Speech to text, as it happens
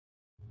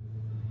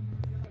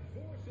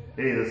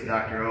Hey, this is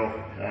Dr. O.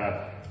 I'm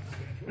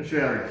going to show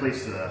you how to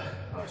replace the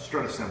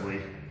strut assembly.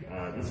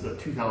 This is a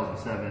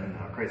 2007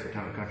 Chrysler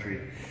Town &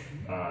 Country.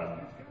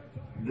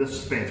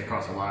 This spans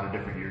across a lot of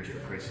different years for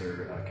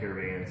Chrysler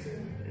Caravans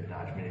and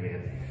Dodge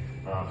minivans.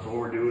 So what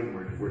we're doing,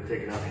 we're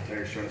taking out the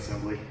entire strut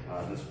assembly.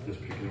 This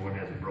particular one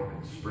has a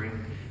broken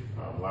spring.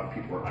 A lot of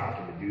people are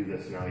opting to do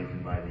this now. You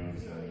can buy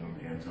these on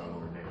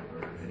Amazon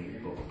or any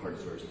local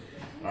parts stores.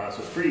 So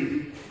it's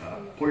pretty,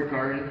 pull your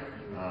car in,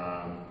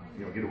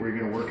 get it where you're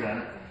going to work on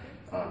it.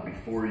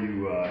 Before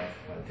you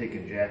take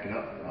and jack it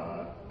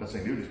up, best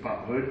thing to do is just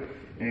pop the hood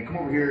and come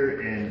over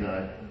here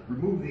and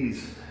remove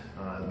these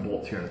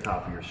bolts here on the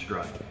top of your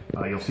strut.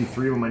 You'll see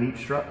 3 of them on each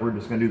strut. We're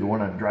just going to do the one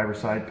on the driver's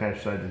side.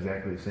 Passenger side is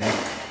exactly the same.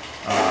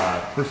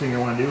 First thing you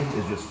want to do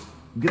is just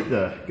get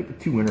the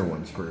 2 inner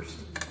ones first.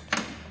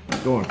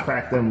 Go and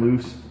crack them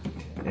loose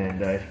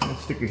and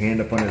stick your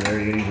hand up under there.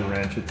 You gotta use a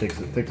wrench. It takes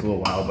a little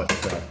while, but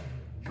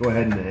go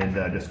ahead and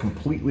just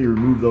completely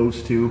remove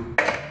those 2.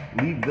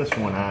 Leave this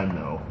one on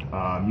though.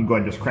 You can go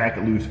ahead and just crack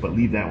it loose, but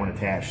leave that one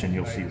attached and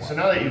you'll see why. So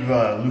now that you've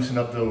loosened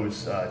up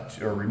those,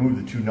 or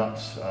removed the 2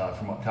 nuts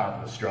from up top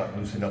of the strut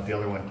and loosened up the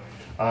other one,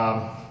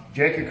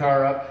 jack your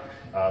car up,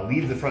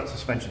 leave the front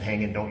suspension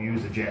hanging, don't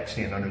use the jack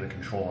stand under the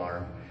control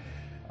arm.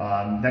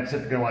 Next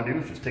step you're gonna wanna do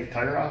is just take the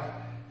tire off,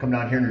 come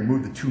down here and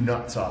remove the 2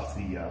 nuts off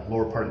the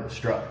lower part of the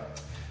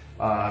strut.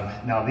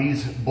 Now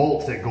these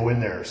bolts that go in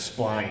there are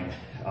splined,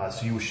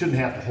 so you shouldn't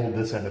have to hold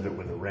this end of it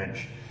with a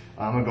wrench.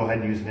 I'm going to go ahead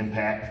and use an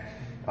impact,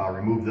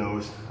 remove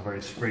those. I've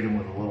already sprayed them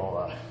with a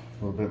little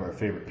bit of our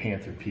favorite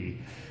Panther Pea.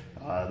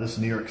 This is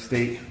New York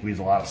State. We use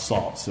a lot of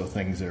salt, so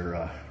things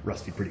are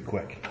rusty pretty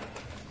quick.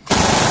 So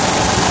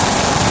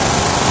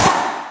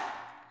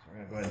we're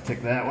going to go ahead and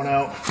take that one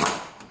out.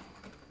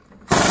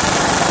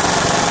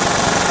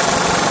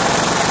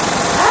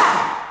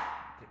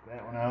 Take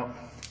that one out.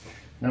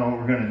 Now what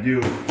we're going to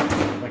do,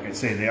 like I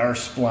say, they are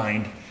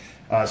splined.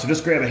 So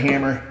just grab a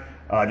hammer.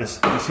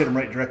 Just hit them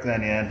right directly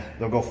on the end.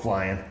 They'll go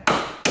flying.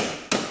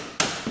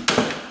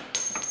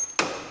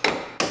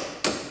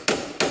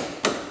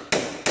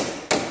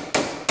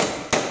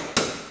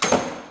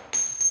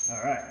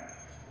 All right,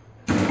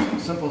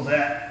 simple as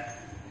that.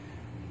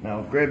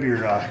 Now grab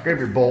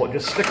your bolt.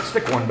 Just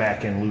stick one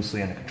back in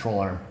loosely on the control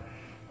arm.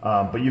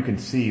 But you can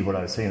see what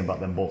I was saying about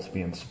them bolts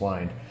being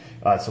splined.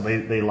 So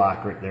they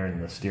lock right there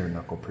in the steering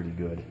knuckle pretty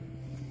good.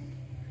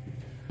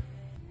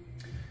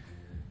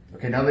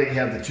 Okay, now that you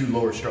have the 2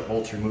 lower strut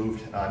bolts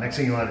removed, next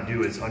thing you want to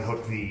do is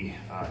unhook the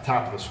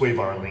top of the sway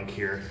bar link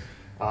here.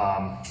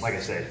 Like I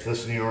said,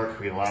 this is New York.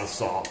 We get a lot of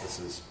salt. This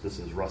is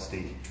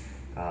rusty.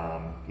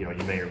 You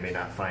may or may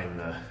not find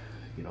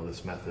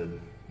this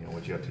method.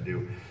 What you have to do.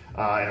 In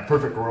a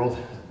perfect world,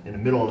 in the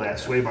middle of that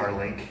sway bar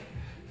link,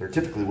 there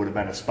typically would have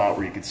been a spot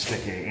where you could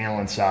stick an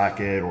Allen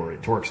socket or a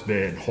Torx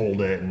bit and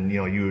hold it, and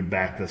you would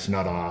back this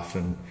nut off.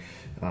 And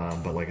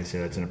but like I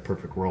said, that's in a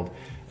perfect world.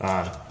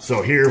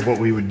 So here, what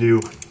we would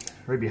do.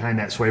 Right behind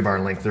that sway bar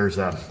link, there's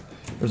a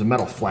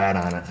metal flat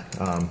on it.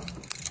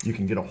 You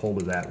can get a hold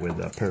of that with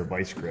a pair of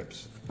vice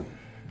grips.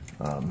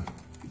 So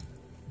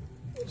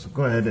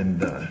go ahead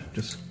and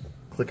just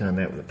click on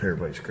that with a pair of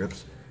vice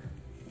grips.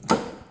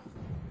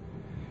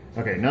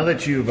 Okay, now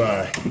that you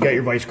got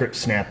your vice grips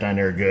snapped on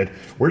there good,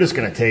 we're just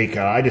going to take,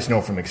 I just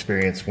know from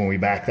experience, when we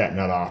back that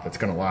nut off, it's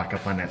going to lock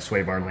up on that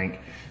sway bar link.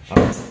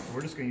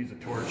 We're just going to use a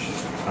torch.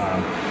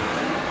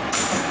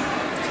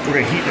 We're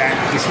going to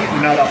just heat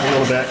the nut up a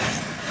little bit.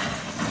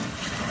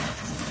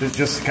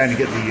 Just to kind of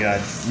get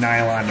the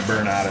nylon to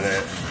burn out of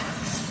it.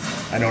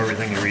 I know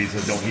everything you read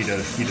says don't heat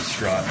a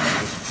strut.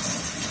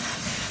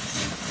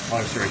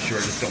 Long story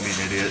short, just don't be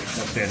an idiot.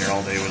 Don't stand there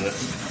all day with it.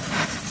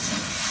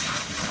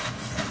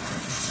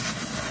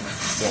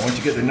 So once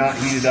you get the nut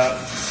heated up,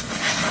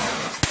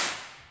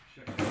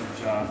 shut the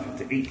torch off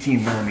to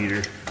 18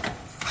 millimeter.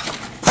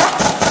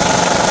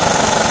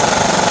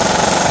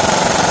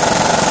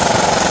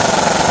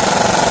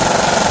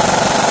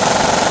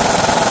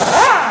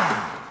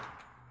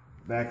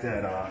 Back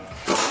that off.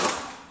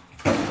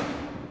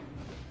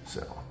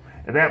 So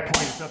at that point,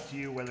 it's up to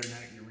you whether or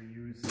not you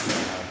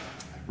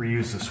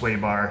reuse the sway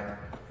bar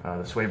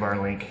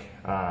link.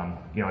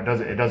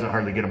 It doesn't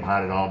hardly get them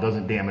hot at all. It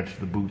doesn't damage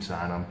the boots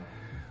on them.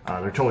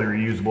 They're totally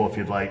reusable if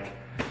you'd like.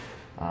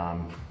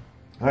 All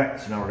right,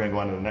 so now we're going to go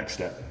on to the next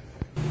step.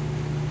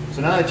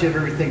 So now that you have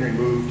everything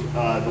removed,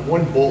 the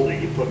 1 bolt that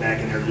you put back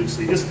in there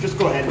loosely, just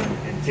go ahead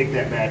and take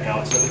that back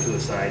out, set it to the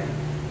side.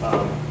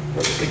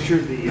 Make sure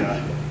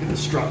get the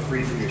strut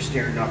free from your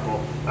steering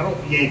knuckle. I don't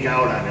yank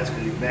out on this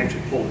because you can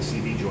actually pull the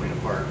CV joint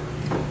apart.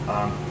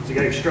 So you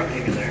got your strut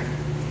hanging there.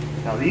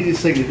 Now the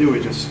easiest thing to do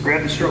is just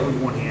grab the strut with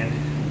one hand,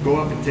 go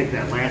up and take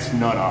that last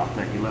nut off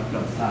that you left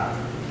up top.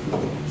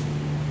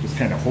 Just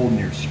kind of holding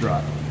your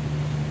strut.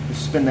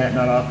 Just spin that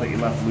nut off that you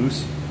left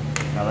loose.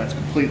 Now that's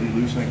completely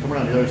loose. And come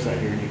around the other side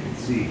here and you can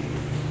see.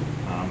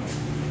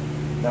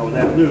 Now with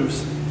that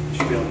loose, you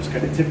should be able to just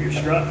kind of tip your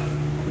strut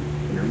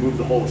and remove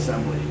the whole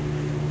assembly.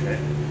 Okay.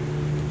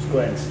 Just go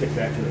ahead and stick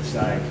that to the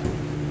side.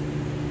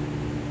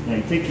 Now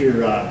you take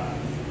your, let's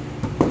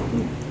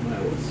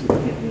see if I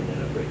can't Clean that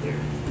up right there.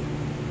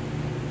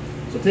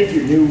 So take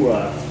your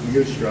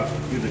new strut.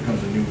 Usually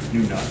comes with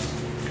new nuts.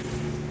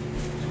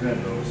 Just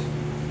grab those.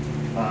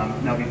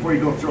 Now before you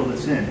go throw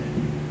this in,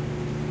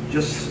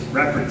 just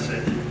reference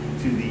it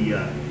to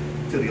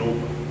the old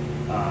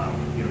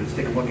one. You know, just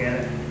take a look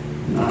at it.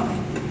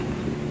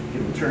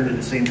 It'll turn in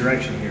the same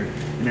direction here,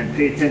 and then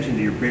pay attention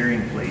to your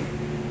bearing plate,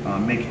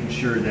 making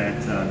sure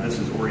that this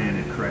is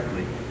oriented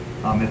correctly.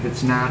 If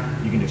it's not,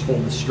 you can just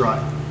hold the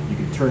strut. You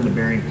can turn the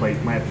bearing plate.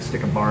 You might have to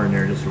stick a bar in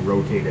there just to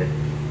rotate it,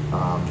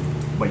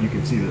 but you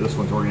can see that this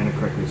one's oriented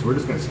correctly. So we're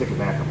just going to stick it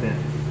back up in.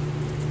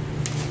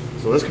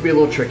 So this could be a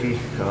little tricky.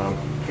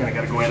 Kind of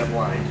got to go at it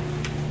blind.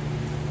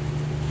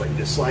 But you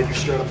just slide your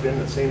strut up in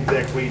the same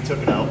exact way you took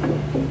it out.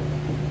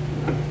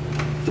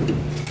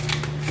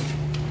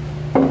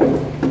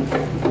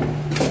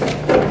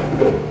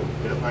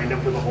 Get it lined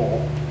up with a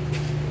hole.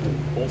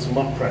 Hold some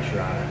up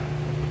pressure on it.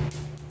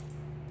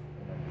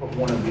 And then put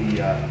one of the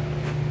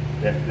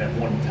that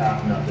one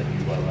top nut that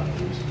you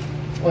left loose.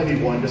 Only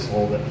need one, just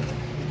hold it.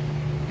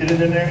 Get it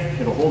in there.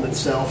 It'll hold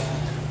itself.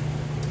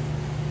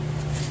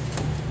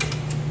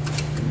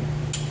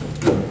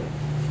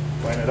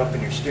 Line it up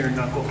in your steering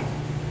knuckle.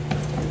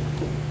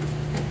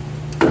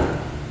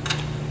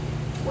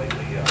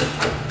 Lightly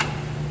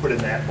put in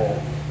that bolt,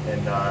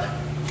 and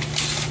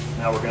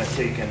now we're going to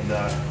take and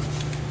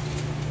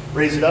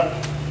raise it up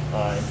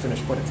and finish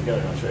putting it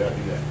together. And I'll show you how to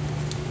do that.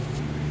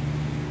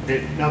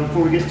 Okay, now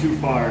before we get too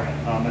far,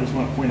 I just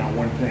want to point out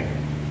one thing.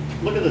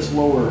 Look at this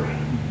lower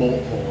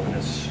bolt hole in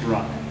this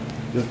strut.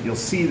 You'll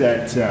see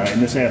that in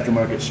this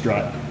aftermarket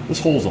strut, this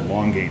hole is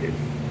elongated.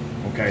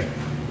 Okay,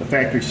 the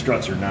factory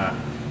struts are not.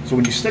 So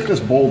when you stick this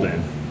bolt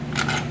in,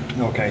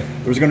 okay,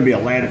 there's going to be a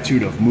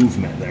latitude of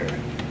movement there.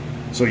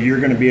 So you're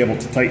going to be able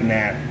to tighten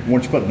that.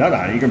 Once you put the nut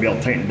on it, you're going to be able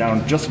to tighten it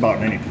down just about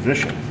in any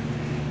position.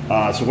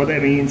 So what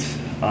that means,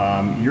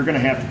 you're going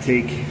to have to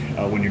take,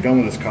 when you're done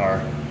with this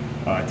car,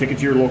 take it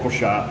to your local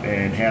shop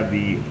and have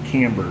the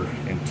camber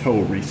and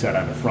toe reset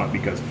on the front,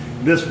 because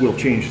this will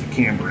change the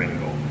camber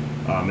angle.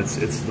 It's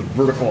the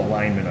vertical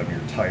alignment of your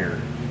tire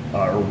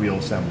or wheel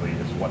assembly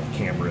is what the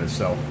camber is.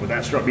 So with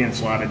that strut being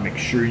slotted, make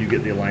sure you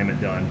get the alignment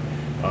done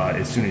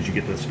as soon as you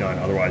get this done,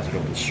 otherwise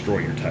it'll destroy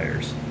your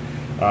tires.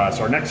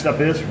 So our next step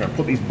is we're going to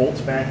put these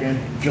bolts back in,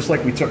 just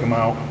like we took them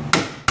out.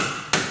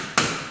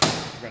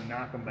 We're going to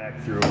knock them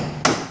back through.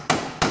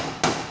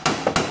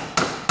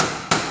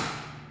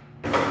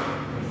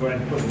 Go ahead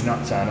and put the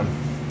nuts on them.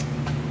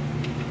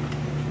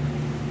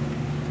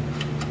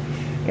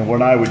 And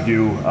what I would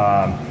do,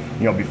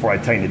 you know, before I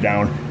tighten it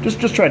down, just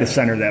try to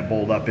center that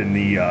bolt up in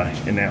the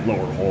in that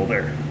lower hole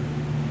there.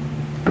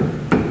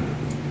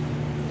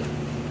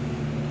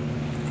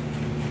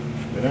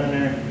 Put it on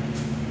there.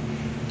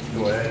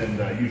 Go ahead and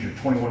use your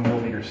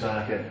 21mm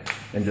socket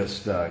and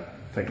just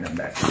tighten that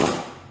back.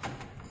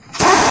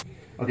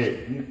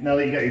 Okay, now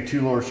that you got your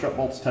two lower strut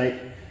bolts tight,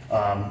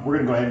 we're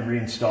going to go ahead and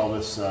reinstall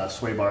this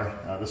sway bar.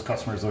 This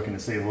customer is looking to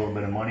save a little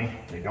bit of money.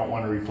 They don't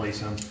want to replace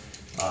them.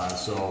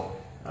 So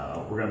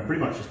we're going to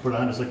pretty much just put it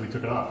on just like we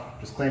took it off.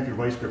 Just clamp your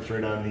vice grips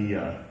right on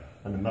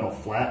the metal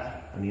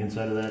flat on the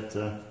inside of that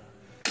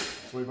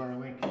sway bar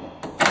link.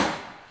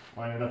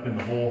 Line it up in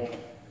the hole.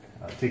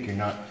 Take your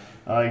nut.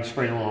 You can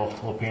spray a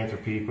little Panther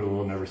P, put a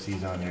little Never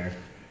Sees on there.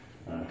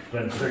 Go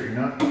ahead and start your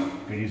nut. You're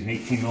going to use an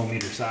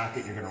 18mm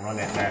socket. You're going to run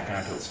that back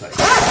onto its tight.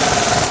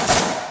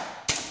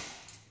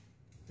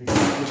 Take the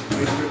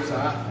vice grips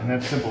off, and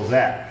that's simple as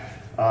that.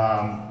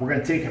 We're going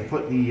to take and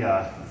put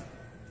the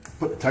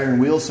tire and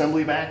wheel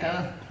assembly back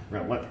on. We're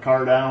going to let the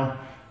car down.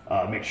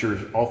 Make sure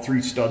all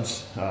three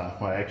studs,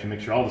 well, actually make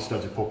sure all the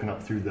studs are poking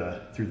up through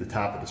the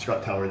top of the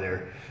strut tower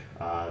there.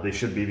 They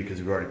should be, because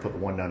we've already put the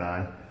one nut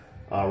on.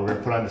 We're going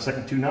to put on the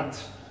second two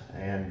nuts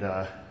and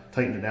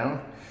tighten it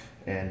down.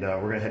 And we're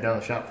going to head down to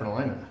the shop for an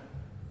alignment.